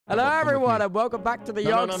Hello, everyone, and welcome back to the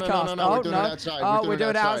Yogscast. No, we're doing it outside. Oh, we're doing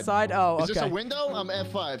it outside. Oh, okay. Is this a window? I'm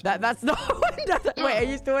F5. That's not a window. Wait, are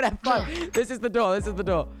you still at F5? This is the door. This is the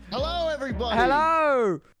door. Hello, everybody.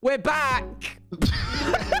 Hello. We're back.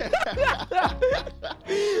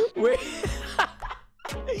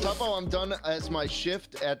 Tubbo, I'm done as my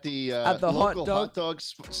shift at the local hot dog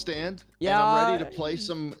stand. Yeah, and I'm ready to play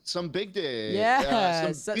some Big Dig.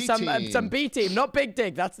 Yeah, some B team, not Big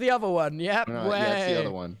Dig. That's the other one. Yep. Yeah, that's the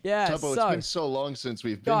other one. Yeah. Tubbo, it's been so long since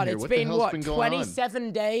we've been here. It's what been the hell's what? been going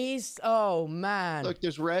 27 days. Oh man. Look,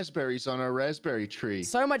 there's raspberries on our raspberry tree.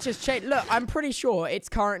 So much has changed. Look, I'm pretty sure it's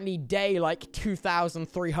currently day like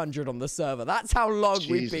 2,300 on the server. That's how long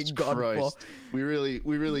we've been gone for. We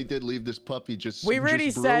really did leave this puppy just. We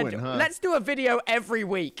really said, brewing, huh? let's do a video every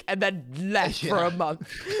week, and then left for a month.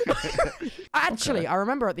 Actually, I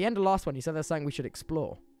remember at the end of the last one, you said there's something we should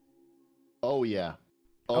explore. Oh, yeah.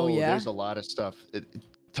 Oh, yeah? There's a lot of stuff.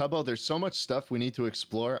 Tubbo, there's so much stuff we need to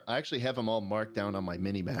explore. I actually have them all marked down on my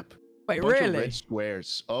mini-map. Wait, Bunch really? of red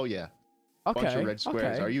squares. Oh, yeah. Okay. Bunch of red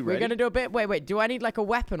squares. Okay. Are you ready? We're going to do a bit... Wait. Do I need like a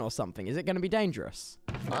weapon or something? Is it going to be dangerous?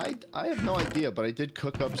 I have no idea, but I did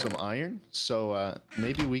cook up some iron. So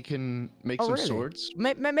maybe we can make some swords.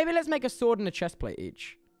 Maybe let's make a sword and a chest plate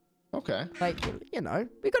each. Okay. Like, you know,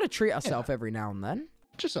 we got to treat ourselves every now and then.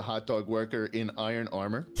 Just a hot dog worker in iron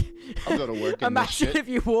armor. I'll go to work in Imagine if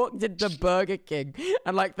you walked into Burger King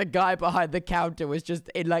and like the guy behind the counter was just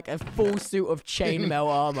in like a full suit of chainmail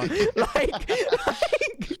armor.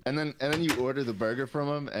 And then you order the burger from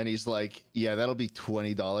him and he's like, yeah, that'll be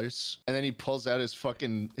 $20. And then he pulls out his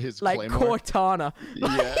like Claymore. Cortana.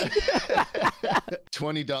 Yeah.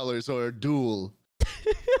 $20 or a duel.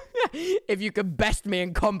 If you can best me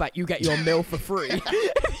in combat, you get your meal for free.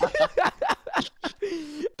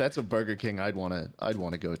 That's a Burger King I'd wanna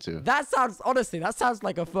go to. That sounds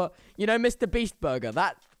like you know, Mr. Beast Burger.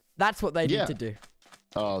 That's what they need to do.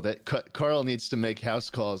 Oh, Carl needs to make house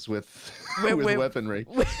calls with weaponry.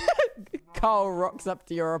 Carl rocks up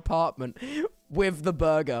to your apartment with the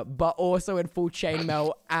burger, but also in full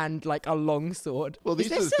chainmail and like a long sword. Well,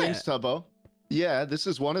 these are the things, Tubbo. Yeah, this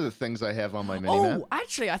is one of the things I have on my minimap. Oh,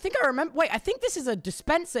 actually, I think I remember. Wait, I think this is a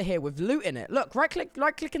dispenser here with loot in it. Look, right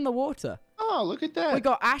click in the water. Oh, look at that. We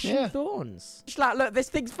got ashen thorns. Like, look, this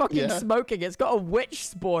thing's fucking smoking. It's got a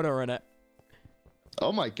witch spawner in it.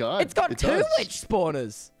 Oh my god. It's got two witch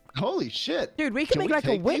spawners. Holy shit. Dude, we can make like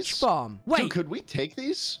a witch farm. Wait. Dude, could we take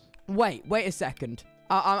these? Wait a second.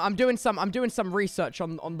 I'm doing some research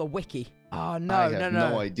on the wiki. Oh no, I have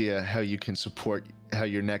no idea how you can how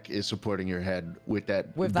your neck is supporting your head with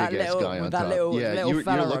that big ass guy on top.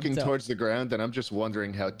 You're looking towards the ground, and I'm just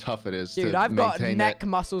wondering how tough it is. Dude, I've got neck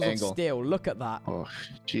muscles of steel. Look at that. Oh,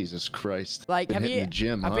 Jesus Christ! Like, been hitting the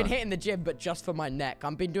gym, I've been hitting the gym, but just for my neck.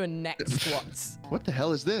 I've been doing neck squats. What the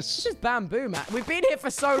hell is this? This is bamboo, man. We've been here for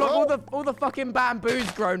so long. All the fucking bamboo's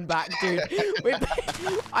grown back, dude.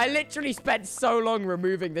 I literally spent so long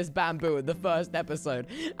removing this bamboo in the first episode,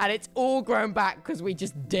 and it's all grown back because we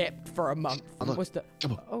just dipped for a month. What's the?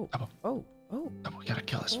 Oh. We gotta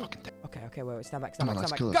kill this fucking thing. Okay, wait, stand back.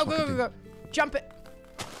 Go. Jump it.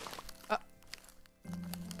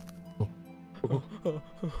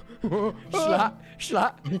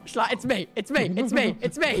 Schlat, it's me.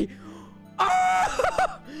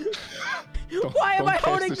 Oh! Why am I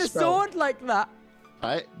holding the sword like that?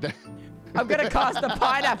 I'm gonna cast a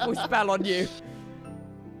pineapple spell on you.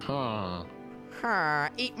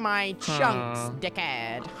 Eat my chunks,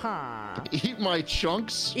 dickhead. Eat my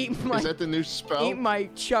chunks? Is that the new spell? Eat my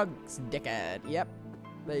chunks, dickhead. Yep.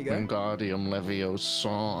 There you go. Wingardium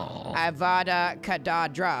Leviosa. Avada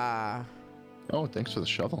Kedavra. Oh, thanks for the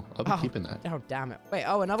shovel. I'll be keeping that. Oh, damn it. Wait,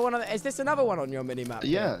 another one. Is this another one on your mini-map?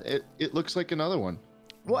 Yeah, it looks like another one.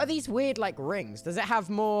 What are these weird, like, rings? Does it have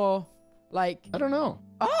more, like... I don't know.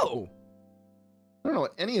 Oh! I don't know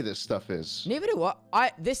what any of this stuff is. Neither do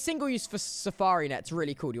I. This single use for Safari Net's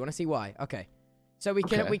really cool. Do you want to see why? Okay. So we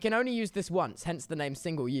can only use this once, hence the name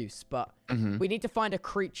single use. But we need to find a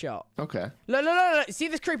creature. Okay. Look. See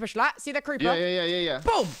this creeper, Schlat? See that creeper? Yeah.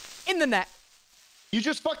 Boom! In the net. You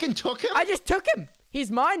just fucking took him? I just took him.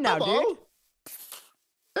 He's mine now, dude.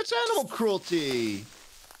 That's animal cruelty.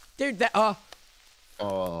 Dude,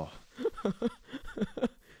 Oh.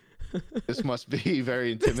 This must be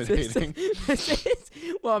very intimidating. This is...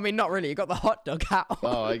 Well, I mean, not really. You got the hot dog hat on.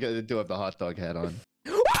 Oh, I do have the hot dog hat on.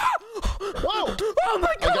 Whoa! Oh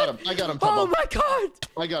my god! I got him, Tubbo. Oh my god!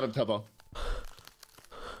 I got him, Tubbo.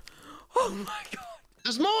 Oh my god!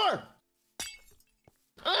 There's more!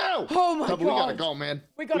 Ow! Oh my Tubbo, god! we gotta go, man.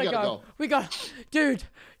 We gotta go. Dude,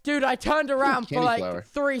 Dude, I turned around for like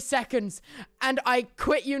 3 seconds and I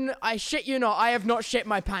shit you not, I have not shit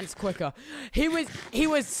my pants quicker. He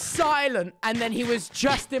was silent and then he was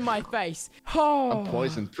just in my face. Oh. I'm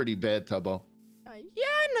poisoned pretty bad, Tubbo. Yeah,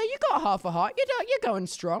 no, you got half a heart. You're going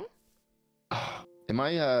strong. Am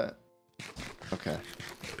I, okay.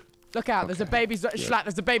 Look out, there's a baby Schlatt,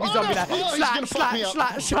 there's a baby zombie there.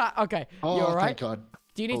 Schlatt. Okay, you all right? Thank God.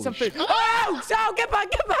 Do you need some food? Oh, get back.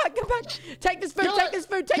 Take this food, take this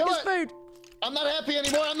food. I'm not happy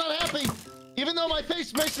anymore, I'm not happy. Even though my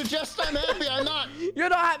face may suggest I'm happy, I'm not. You're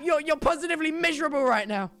not happy, you're positively miserable right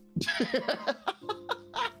now.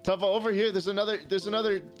 Tubbo, over here, there's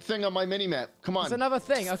another thing on my mini-map. Come on. There's another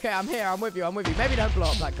thing. Okay, I'm here, I'm with you. Maybe don't blow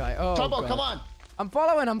up that guy. Oh, Tubbo, come on. I'm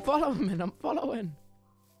following.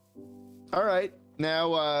 All right,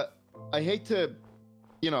 now, I hate to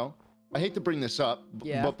bring this up,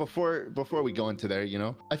 but before we go into there,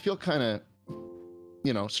 I feel kind of,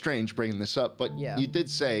 strange bringing this up, but you did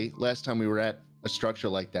say last time we were at a structure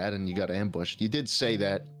like that and you got ambushed, you did say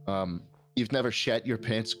that you've never shat your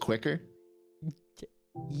pants quicker.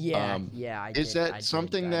 Yeah, I did. Is that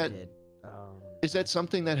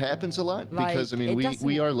something that happens a lot? Like, because I mean,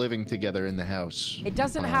 we are living together in the house. It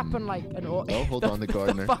doesn't happen like an. Oh, hold on, the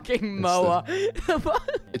gardener. The fucking mower.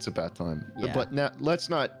 It's about time. Yeah. But now let's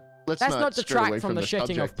not detract from the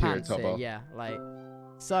shitting of pants here. Yeah, like.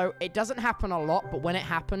 So it doesn't happen a lot, but when it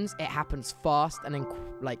happens fast and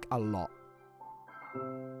like a lot.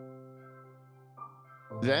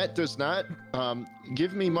 That does not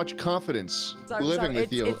give me much confidence living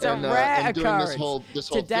with you and doing this whole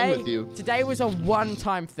thing with you. Today was a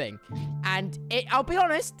one-time thing, and I'll be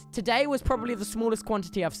honest, today was probably the smallest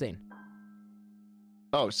quantity I've seen.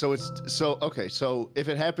 Oh, so okay. So if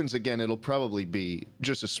it happens again, it'll probably be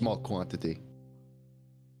just a small quantity.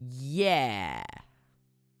 Yeah.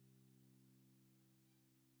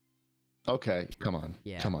 Okay, come on.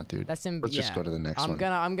 Yeah. Come on, dude. Let's just go to the next one.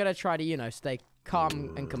 I'm gonna try to, stay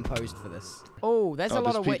calm and composed for this. Oh, there's a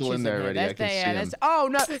lot of witches in there already. Oh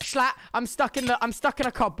no, Schlatt, I'm stuck in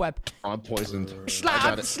a cobweb. I'm poisoned.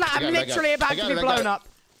 Schlatt, I'm literally about to be blown up.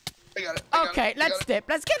 I got it. Okay, let's dip.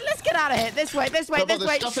 Let's get out of here. This way. There's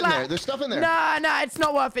stuff in there. No, it's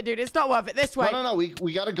not worth it, dude. It's not worth it. This way. No.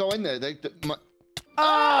 We gotta go in there.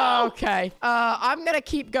 Oh, okay. I'm gonna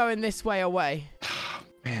keep going this way away.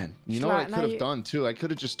 Man, you know what I could have done too? I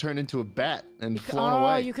could have just turned into a bat and flown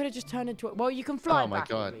away. Oh, you could have just turned into well, you can fly back. Oh my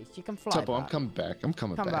God. At least. You can fly Tubbo, back. I'm coming back. I'm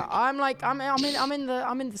coming back.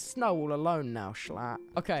 I'm in the snow all alone now, Schlatt.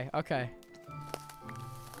 Okay.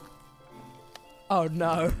 Oh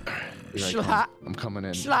no. Schlatt. I'm coming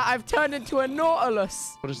in. Schlatt, I've turned into a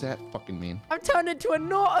Nautilus. What does that fucking mean? I've turned into a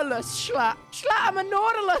Nautilus, Schlatt. Schlatt, I'm a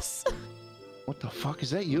Nautilus. What the fuck?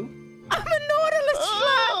 Is that you? I'm a Nautilus,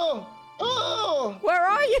 Schlatt. Oh! Where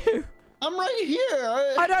are you? I'm right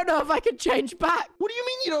here. I don't know if I can change back. What do you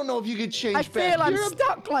mean you don't know if you can change back? I feel I'm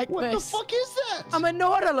stuck like this. What the fuck is that? I'm a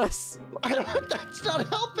Nautilus. That's not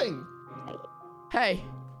helping. Hey,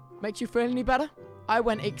 makes you feel any better? I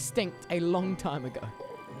went extinct a long time ago.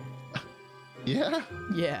 Yeah?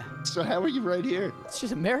 Yeah. So how are you right here? It's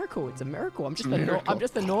just a miracle. It's a miracle. I'm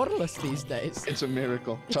just a Nautilus these days. It's a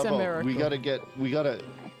miracle. It's a miracle.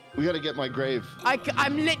 We gotta get my grave.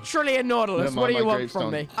 I'm literally a Nautilus. What do you want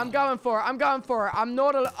from me? I'm going for it. I'm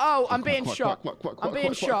Nautilus. Oh, I'm being shot. I'm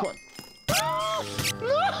being shot. No!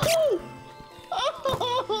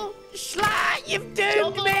 Schlatt, you've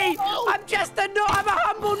doomed me. I'm a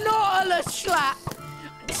humble Nautilus, Schlatt.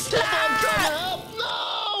 I'm trying to help.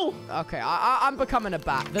 No! Okay, I'm becoming a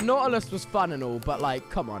bat. The Nautilus was fun and all, but like,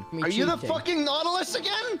 come on. Are you the fucking Nautilus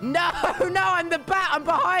again? No, I'm the bat. I'm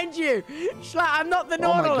behind you. Schlatt, I'm not the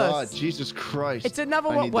Nautilus. Oh my God, Jesus Christ. It's another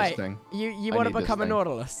one. Wait, you want to become a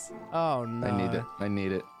Nautilus? Oh no. I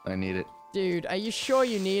need it. Dude, are you sure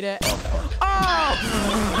you need it? Oh!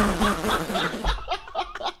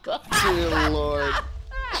 Dear Lord.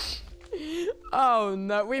 Oh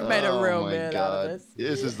no, we've made a real meal out of this.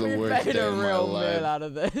 This is the worst day of my life. We made a real meal out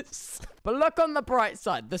of this. But look on the bright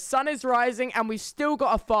side. The sun is rising and we've still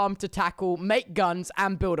got a farm to tackle, make guns,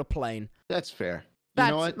 and build a plane. That's fair. You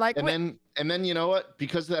know what? Like, and then you know what?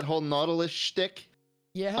 Because of that whole Nautilus shtick,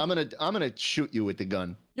 I'm gonna shoot you with the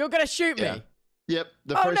gun. You're gonna shoot me? Yep.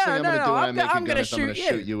 The first thing I'm gonna do when I make a gun is I'm gonna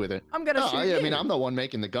shoot you with it. I'm gonna shoot you. I mean, I'm the one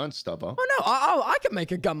making the gun, Stubbo. Oh no, I can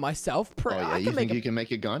make a gun myself. Oh yeah, you think you can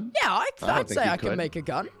make a gun? Yeah, I'd say I can make a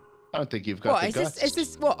gun. I don't think you've got the guts. Is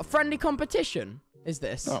this what, a friendly competition? Is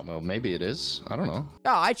this? Oh well, maybe it is. I don't know.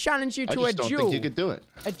 Oh, I challenge you to a duel. I just don't think you could do it.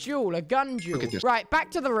 A gun duel. Right,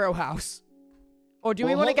 back to the real house. Or do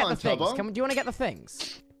we want to get the things? Do you want to get the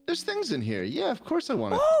things? There's things in here. Yeah, of course I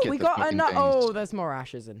want to. Oh, we got another. Oh, there's more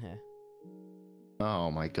ashes in here.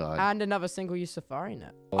 Oh my god. And another single-use safari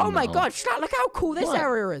net. Oh my god, look how cool this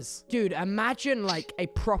area is. Dude, imagine like a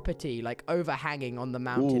property like overhanging on the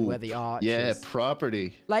mountain where the arch is. Yeah,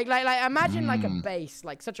 property. Like imagine like a base,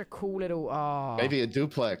 like such a cool little Maybe a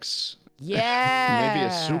duplex. Yeah. Maybe a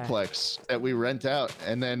suplex that we rent out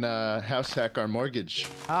and then house hack our mortgage.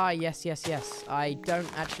 Yes. I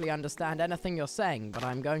don't actually understand anything you're saying, but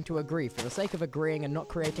I'm going to agree for the sake of agreeing and not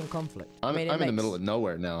creating conflict. I'm in the middle of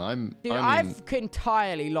nowhere now. Dude, I've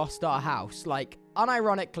entirely lost our house. Like,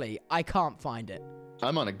 unironically, I can't find it.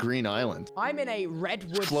 I'm on a green island. I'm in a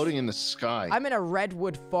redwood... Floating in the sky. I'm in a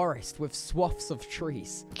redwood forest with swaths of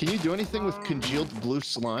trees. Can you do anything with congealed blue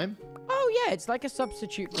slime? Oh, yeah, it's like a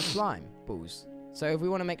substitute for slime balls. So if we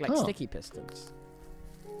want to make, like, sticky pistons.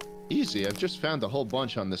 Easy. I've just found a whole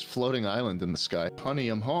bunch on this floating island in the sky. Honey,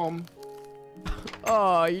 I'm home.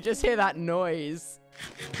 Oh, you just hear that noise.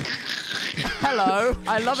 Hello.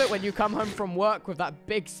 I love it when you come home from work with that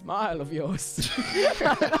big smile of yours.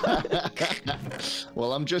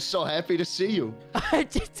 Well, I'm just so happy to see you.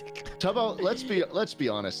 Tubbo, let's be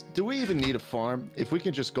honest. Do we even need a farm if we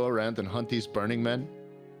can just go around and hunt these Burning Men?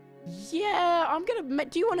 Yeah, I'm gonna...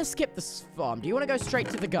 Do you want to skip this farm? Do you want to go straight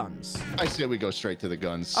to the guns? I say we go straight to the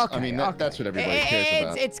guns. Okay, I mean, that's what everybody cares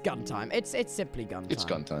about. It's gun time. It's simply gun time. It's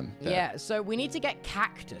gun time. Yeah, so we need to get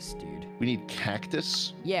cactus, dude. We need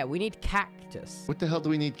cactus? Yeah, we need cactus. What the hell do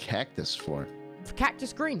we need cactus for?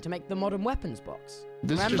 Cactus green to make the modern weapons box.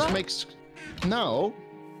 This just makes... No.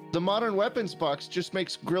 The modern weapons box just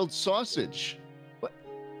makes grilled sausage. What?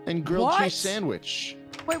 And grilled cheese sandwich.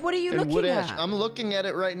 Wait, what are you looking at? I'm looking at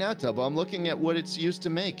it right now, Tubbo. I'm looking at what it's used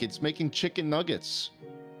to make. It's making chicken nuggets.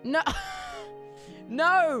 No.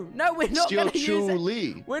 No, we're not going to use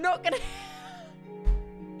it. We're not going to...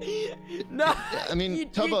 No. I mean,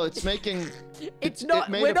 Tubbo, it's making... It's not...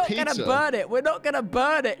 We're not going to burn it. We're not going to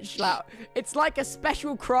burn it, Schlout. It's like a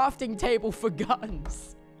special crafting table for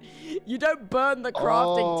guns. You don't burn the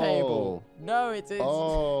crafting table. No, it's...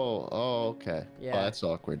 okay. Yeah. Oh, that's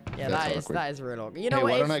awkward. Yeah, that is real awkward. You know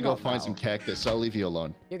what? Hey, why don't I go find some cactus? I'll leave you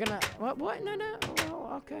alone. You're gonna... What? No.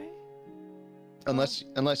 Oh, okay.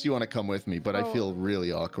 Unless you want to come with me, but I feel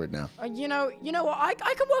really awkward now. You know what? I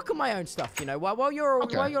can work on my own stuff. You know, while you're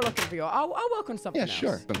looking for your, I'll work on something else.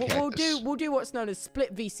 Yeah, sure. We'll do what's known as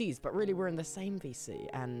split VCs, but really we're in the same VC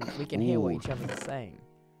and we can hear what each other's saying.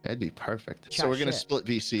 That'd be perfect. So we're gonna split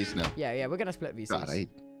VCs now. Yeah, we're gonna split VCs. God, I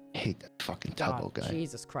hate that fucking Tubbo guy.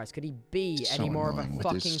 Jesus Christ, could he be any more of a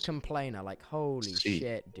fucking complainer? Like, holy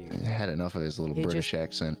shit, dude. I had enough of his little British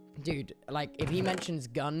accent. Dude, like, if he mentions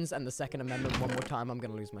guns and the Second Amendment one more time, I'm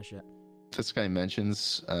gonna lose my shit. This guy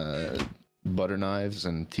mentions butter knives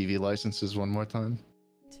and TV licenses one more time.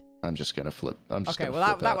 I'm just gonna flip. Okay,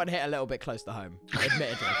 well that one hit a little bit close to home,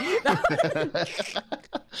 admittedly.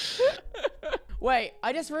 Wait,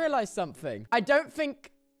 I just realized something. I don't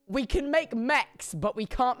think we can make mechs, but we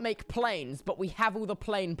can't make planes, but we have all the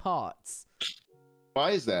plane parts. Why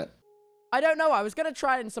is that? I don't know. I was gonna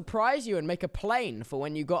try and surprise you and make a plane for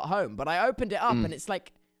when you got home, but I opened it up and it's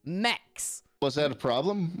like mechs. Was that a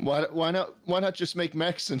problem? Why not just make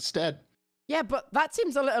mechs instead? Yeah, but that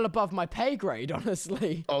seems a little above my pay grade,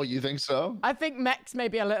 honestly. Oh, you think so? I think mechs may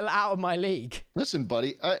be a little out of my league. Listen,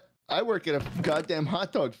 buddy, I work at a goddamn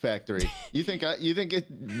hot dog factory. You think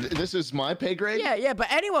this is my pay grade? Yeah, but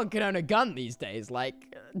anyone can own a gun these days, like...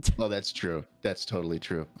 Oh, that's true. That's totally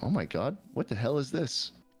true. Oh my god, what the hell is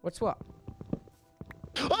this? What's what?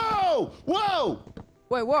 Oh! Whoa!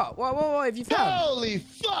 Wait, what? What have you found? Holy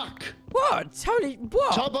fuck! What?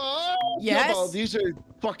 What? Tubbo! Yes? Tubbo, these are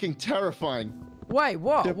fucking terrifying. Wait,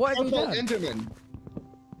 what? They're what have you done? Purple Enderman.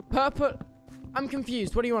 Purple... I'm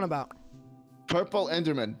confused. What are you on about? Purple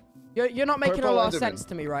Enderman. You're not making a lot of sense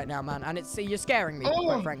to me right now, man, and you're scaring me,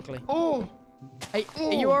 quite frankly. Oh!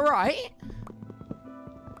 Are you alright?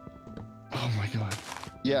 Oh my god.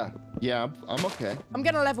 Yeah, I'm okay. I'm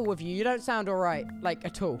gonna level with you. You don't sound alright, like,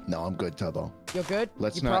 at all. No, I'm good, Tubbo. You're good?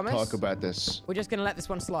 Let's not talk about this. We're just gonna let this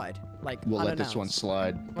one slide, like, we'll let this one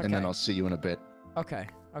slide, and then I'll see you in a bit. Okay,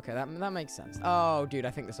 that makes sense. Oh, dude, I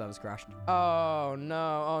think the server's crashed. Oh,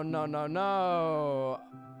 no, no.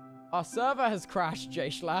 Our server has crashed,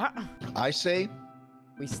 J-Schlatt. I say...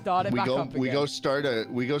 We start it back up again. We go start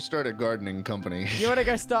a gardening company. You want to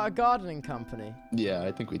go start a gardening company? Yeah,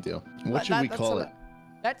 I think we do. What should we call it?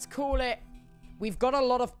 Let's call it... We've got a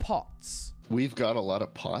lot of pots. We've got a lot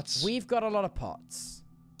of pots? We've got a lot of pots.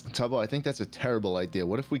 Tubbo, I think that's a terrible idea.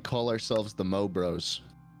 What if we call ourselves the Mo Bros?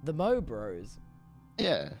 The Mo Bros?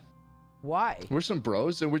 Yeah. Why? We're some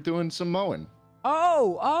bros and we're doing some mowing.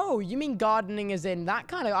 Oh, you mean gardening as in that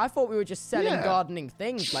kind of... I thought we were just selling gardening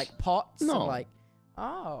things, like pots and like...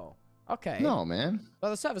 Oh, okay. No, man.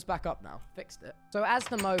 Well, the server's back up now. Fixed it. So as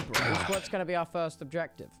the Mo Bros, what's going to be our first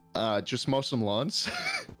objective? Just mow some lawns.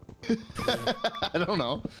 I don't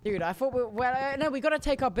know. Dude, I thought no, we got to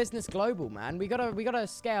take our business global, man. We got to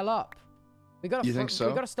scale up. You think so?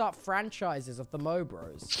 We got to start franchises of the Mo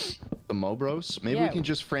Bros. The Mo Bros? Maybe we can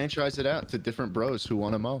just franchise it out to different bros who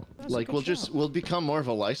want to mow. Like we'll become more of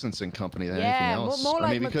a licensing company than anything else. More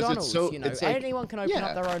like because McDonald's, it's so, you know. it's like, anyone can open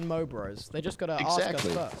up their own Mo Bros. They just got to ask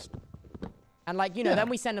us first. And like, you know, then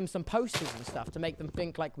we send them some posters and stuff to make them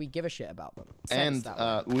think like we give a shit about them. And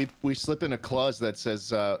we slip in a clause that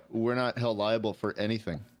says we're not held liable for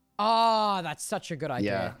anything. Oh, that's such a good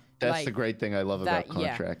idea. Yeah. That's the great thing I love about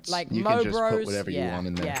contracts. Yeah. Like you Mo can just Bros, put whatever you want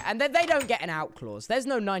in there. Yeah, and then they don't get an out clause. There's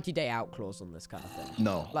no 90-day out clause on this kind of thing.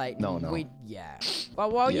 No. Like, no.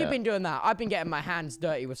 Well, while you've been doing that, I've been getting my hands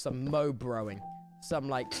dirty with some Mo Broing.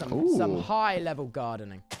 Some high-level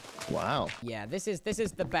gardening. Wow. Yeah, this is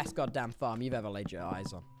the best goddamn farm you've ever laid your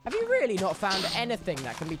eyes on. Have you really not found anything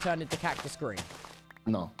that can be turned into cactus green?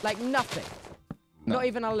 No. Like nothing? No. Not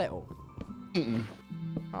even a little? Mm-mm.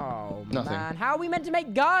 Oh, Nothing. Man. How are we meant to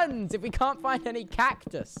make guns if we can't find any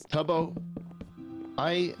cactus? Tubbo,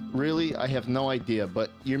 I have no idea,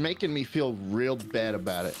 but you're making me feel real bad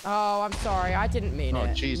about it. Oh, I'm sorry. I didn't mean it.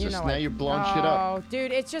 Oh, Jesus. Now you're blowing shit Oh, up.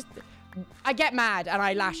 dude, it's just... I get mad and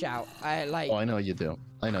I lash out. Oh, I know you do.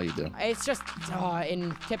 It's just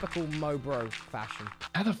in typical Mo Bro fashion.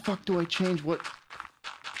 How the fuck do I change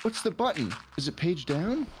what's the button? Is it page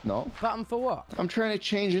down? No. Button for what? I'm trying to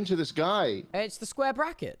change into this guy. It's the square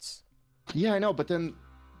brackets. Yeah, I know, but then...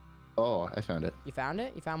 Oh, I found it. You found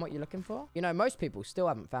it? You found what you're looking for? You know, most people still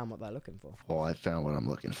haven't found what they're looking for. Oh, I found what I'm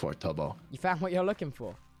looking for, Tubbo. You found what you're looking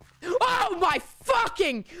for? Oh, my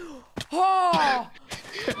fucking... Oh!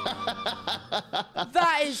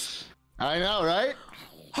 That is... I know, right?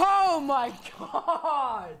 Oh, my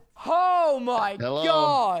God! Oh, my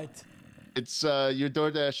God! It's your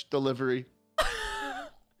DoorDash delivery.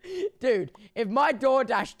 Dude, if my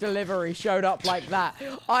DoorDash delivery showed up like that,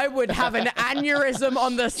 I would have an aneurysm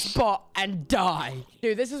on the spot and die.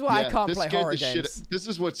 Dude, this is why I can't play horror games. This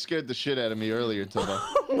is what scared the shit out of me earlier, Tubbo.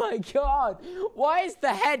 Oh my God. Why is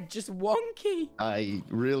the head just wonky? I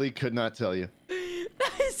really could not tell you.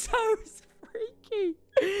 That is so freaky.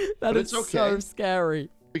 That is so scary.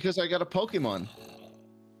 Because I got a Pokemon.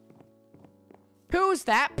 Who's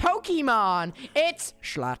that Pokemon? It's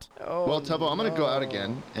Schlatt. Oh, well, Tubbo, I'm going to go out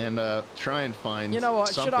again and try and find You know what?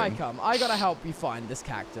 something. Should I come? I got to help you find this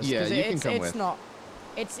cactus. Yeah, you can come with.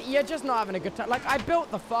 You're just not having a good time. Like, I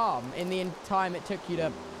built the farm in the time it took you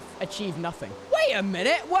to achieve nothing. Wait a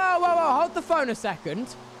minute. Whoa. Hold the phone a second.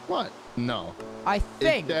 What? No. I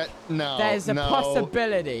think there's a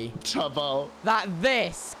possibility Tubbo, that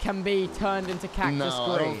this can be turned into cactus green.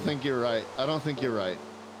 I don't think you're right.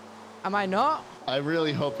 Am I not? I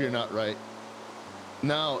really hope you're not right.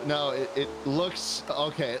 No, it looks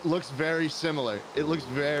okay. It looks very similar.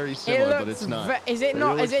 But it's not. Is it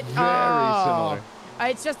not? Is it very similar?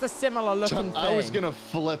 It's just a similar looking thing. I was gonna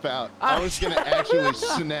flip out. I was gonna actually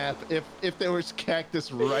snap if there was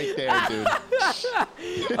cactus right there, dude.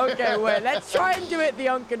 Okay, wait. Let's try and do it the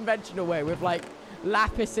unconventional way with like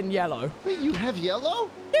lapis and yellow. Wait, you have yellow?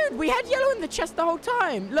 Dude, we had yellow in the chest the whole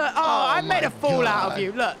time. Look, I made a fool out of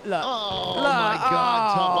you. Look. Oh my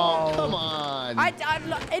God, Tubbo, come on.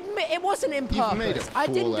 It wasn't in purpose. I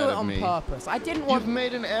didn't do it on purpose. I didn't want. You've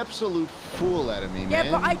made an absolute fool out of me, man.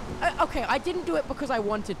 Yeah, but I didn't do it because I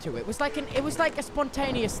wanted to. It was like a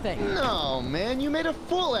spontaneous thing. No, man, you made a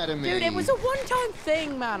fool out of me. Dude, it was a one-time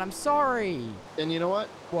thing, man. I'm sorry. And you know what?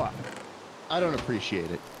 What? I don't appreciate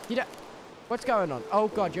it. You don't. What's going on? Oh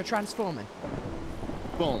God, you're transforming.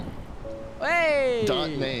 Boom. Hey!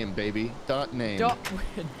 .name, baby. .name.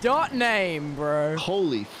 .name, bro.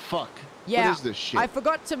 Holy fuck. Yeah, what is this shit? I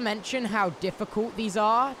forgot to mention how difficult these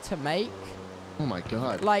are to make. Oh my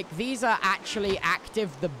God. Like, these are actually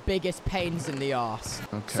the biggest pains in the arse.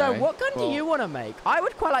 Okay. So what gun do you want to make? I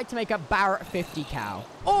would quite like to make a Barrett 50 cal.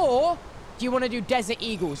 Or do you want to do Desert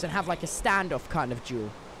Eagles and have like a standoff kind of duel?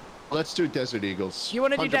 Let's do Desert Eagles. You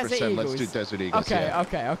want to do Desert Eagles? Let's do Desert Eagles.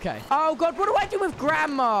 Okay. Oh God, what do I do with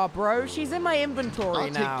Grandma, bro? She's in my inventory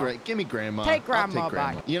now. Give me Grandma. Take Grandma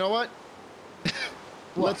back. You know what?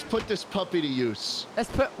 Let's put this puppy to use.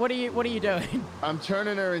 What are you doing? I'm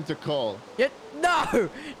turning her into coal. No!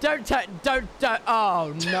 Don't.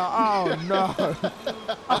 Oh, no. Oh, no.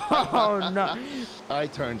 Oh, no. I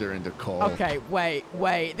turned her into coal. Okay,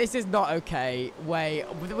 wait. This is not okay. Wait.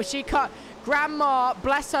 She can't. Grandma,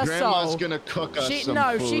 bless her soul. Grandma's gonna cook us some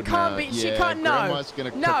food she can't now. be. Yeah, She can't. No. Grandma's gonna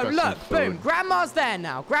cook us look. some food. Boom. Grandma's there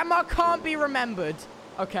now. Grandma can't be remembered.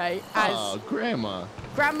 Okay. Oh, Grandma.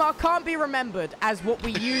 Grandma can't be remembered as what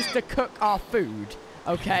we use to cook our food.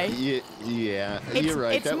 Okay. Yeah. You're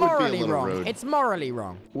right. It's that morally would be a little wrong. rude. It's morally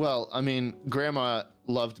wrong. Well, I mean, Grandma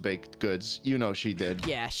loved baked goods. You know she did.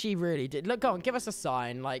 Yeah, she really did. Look, go on, give us a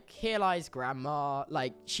sign. Like, here lies Grandma.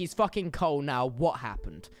 Like, she's fucking cold now. What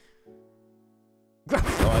happened? Oh,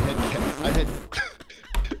 I had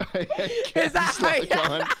Is that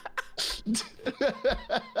how on.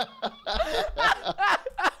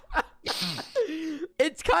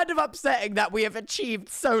 It's kind of upsetting that we have achieved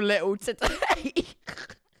so little today.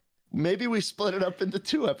 Maybe we split it up into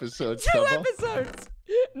 2 episodes. Two Tubbo. episodes.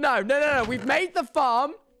 No. We've made the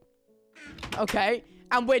farm. Okay.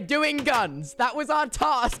 And we're doing guns. That was our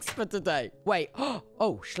tasks for today. Wait.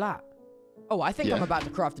 Oh, Schlatt. Oh, I think Yeah? I'm about to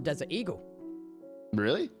craft a Desert Eagle.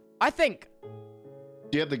 Really? I think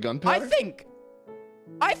Do you have the gunpowder?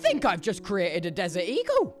 I think I've just created a Desert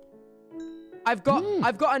Eagle. I've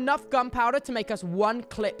got enough gunpowder to make us 1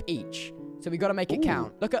 clip each. So we got to make it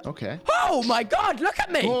count. Look at. Okay. Oh my God! Look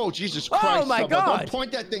at me. Oh Jesus Christ! Oh my Tubbo, God! Don't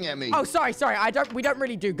point that thing at me. Oh, sorry. We don't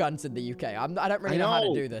really do guns in the UK. I don't really know how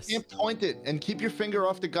to do this. You can't point it and keep your finger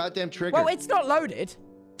off the goddamn trigger. Well, it's not loaded.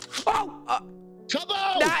 Oh.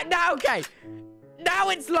 Tubbo! Now, okay. Now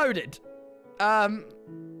it's loaded.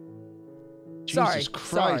 Jesus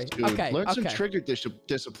Christ, dude. Okay. Learn some trigger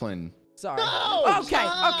discipline. Sorry. No, Okay.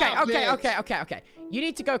 stop Okay. You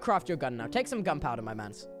need to go craft your gun now. Take some gunpowder, my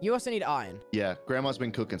mans. You also need iron. Yeah, Grandma's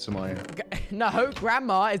been cooking some iron. No,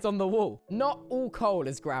 Grandma is on the wall. Not all coal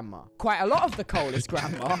is Grandma. Quite a lot of the coal is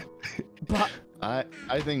Grandma. But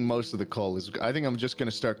I think most of the coal is. I think I'm just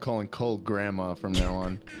gonna start calling coal Grandma from now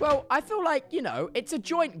on. well, I feel like, you know, it's a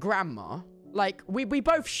joint Grandma. Like we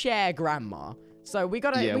both share Grandma. So we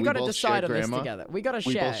gotta decide on this together. We gotta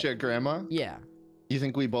share. We both share Grandma? Yeah. You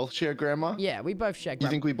think we both share Grandma? Yeah, we both share Grandma.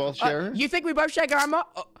 You think we both share her? You think we both share Grandma?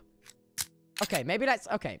 Oh. Okay, maybe let's.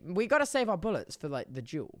 Okay, we gotta save our bullets for like the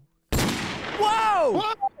duel. Whoa!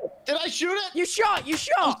 Whoa! Did I shoot it? You shot!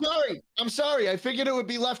 I'm sorry. I figured it would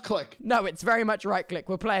be left click. No, it's very much right click.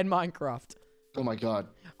 We're playing Minecraft. Oh my God.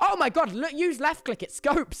 Oh my God! Look, use left click. It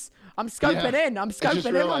scopes. I'm scoping in. I'm scoping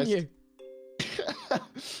in on you.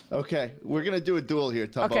 Okay, we're gonna do a duel here,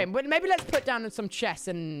 Tubbo. Okay, but maybe let's put down some chests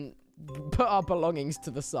and put our belongings to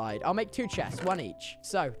the side. I'll make 2 chests, 1 each.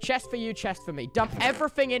 So, chest for you, chest for me. Dump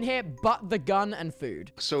everything in here but the gun and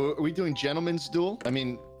food. So, are we doing gentleman's duel? I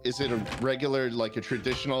mean, is it a regular, like a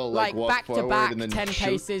traditional, like walk back forward to back, and then 10 shoot?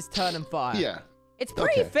 paces, turn and fire. Yeah. It's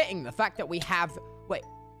pretty Okay. fitting, the fact that we have... Wait,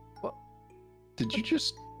 what? Did you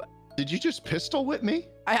just pistol whip me?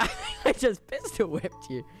 I just pistol whipped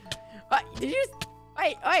you. Did you just...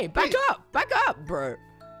 Hey, back up, bro.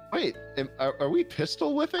 Wait, are we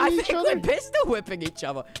pistol whipping I each think other? we're pistol whipping each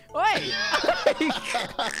other. Wait.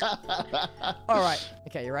 All right.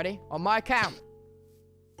 Okay, you ready? On my count.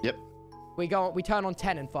 Yep. We turn on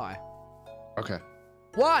 10 and fire. Okay.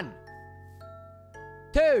 1,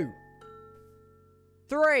 2,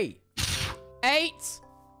 3, 8,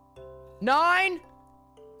 9,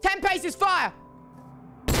 10 paces, fire!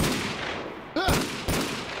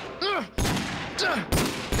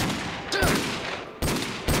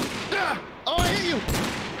 Oh, I hit you!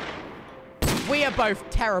 We are both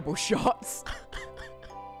terrible shots.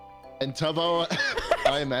 And Tubbo,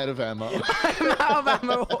 I am out of ammo. I'm out of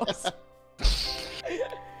ammo also.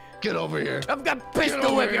 Get over here. I'm gonna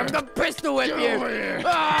pistol whip you. I'm gonna pistol whip you. Get over here.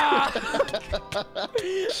 Ah!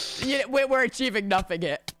 Yeah, we're achieving nothing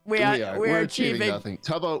here. We're achieving nothing.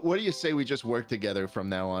 Tubbo, what do you say we just work together from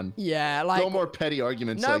now on? Yeah, like no more petty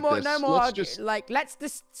arguments no like more, this. No more. Let's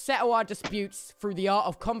just settle our disputes through the art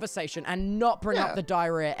of conversation and not bring up the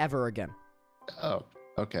diarrhea ever again. Oh,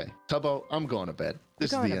 okay. Tubbo, I'm going to bed.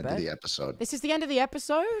 This is the end of the episode. This is the end of the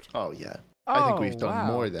episode? Oh yeah. I think we've done wow.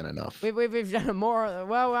 more than enough. We've done more.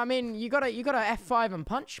 Well, I mean, you gotta F5 and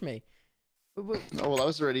punch me. Oh well, I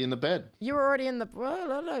was already in the bed. You were already in the.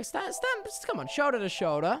 Well, no, stand. Come on, shoulder to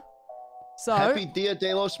shoulder. So. Happy Dia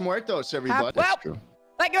de los Muertos, everybody. Well,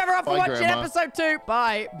 thank you everyone for watching Grandma. episode 2.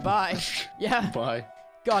 Bye. Yeah. Bye.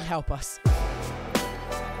 God help us.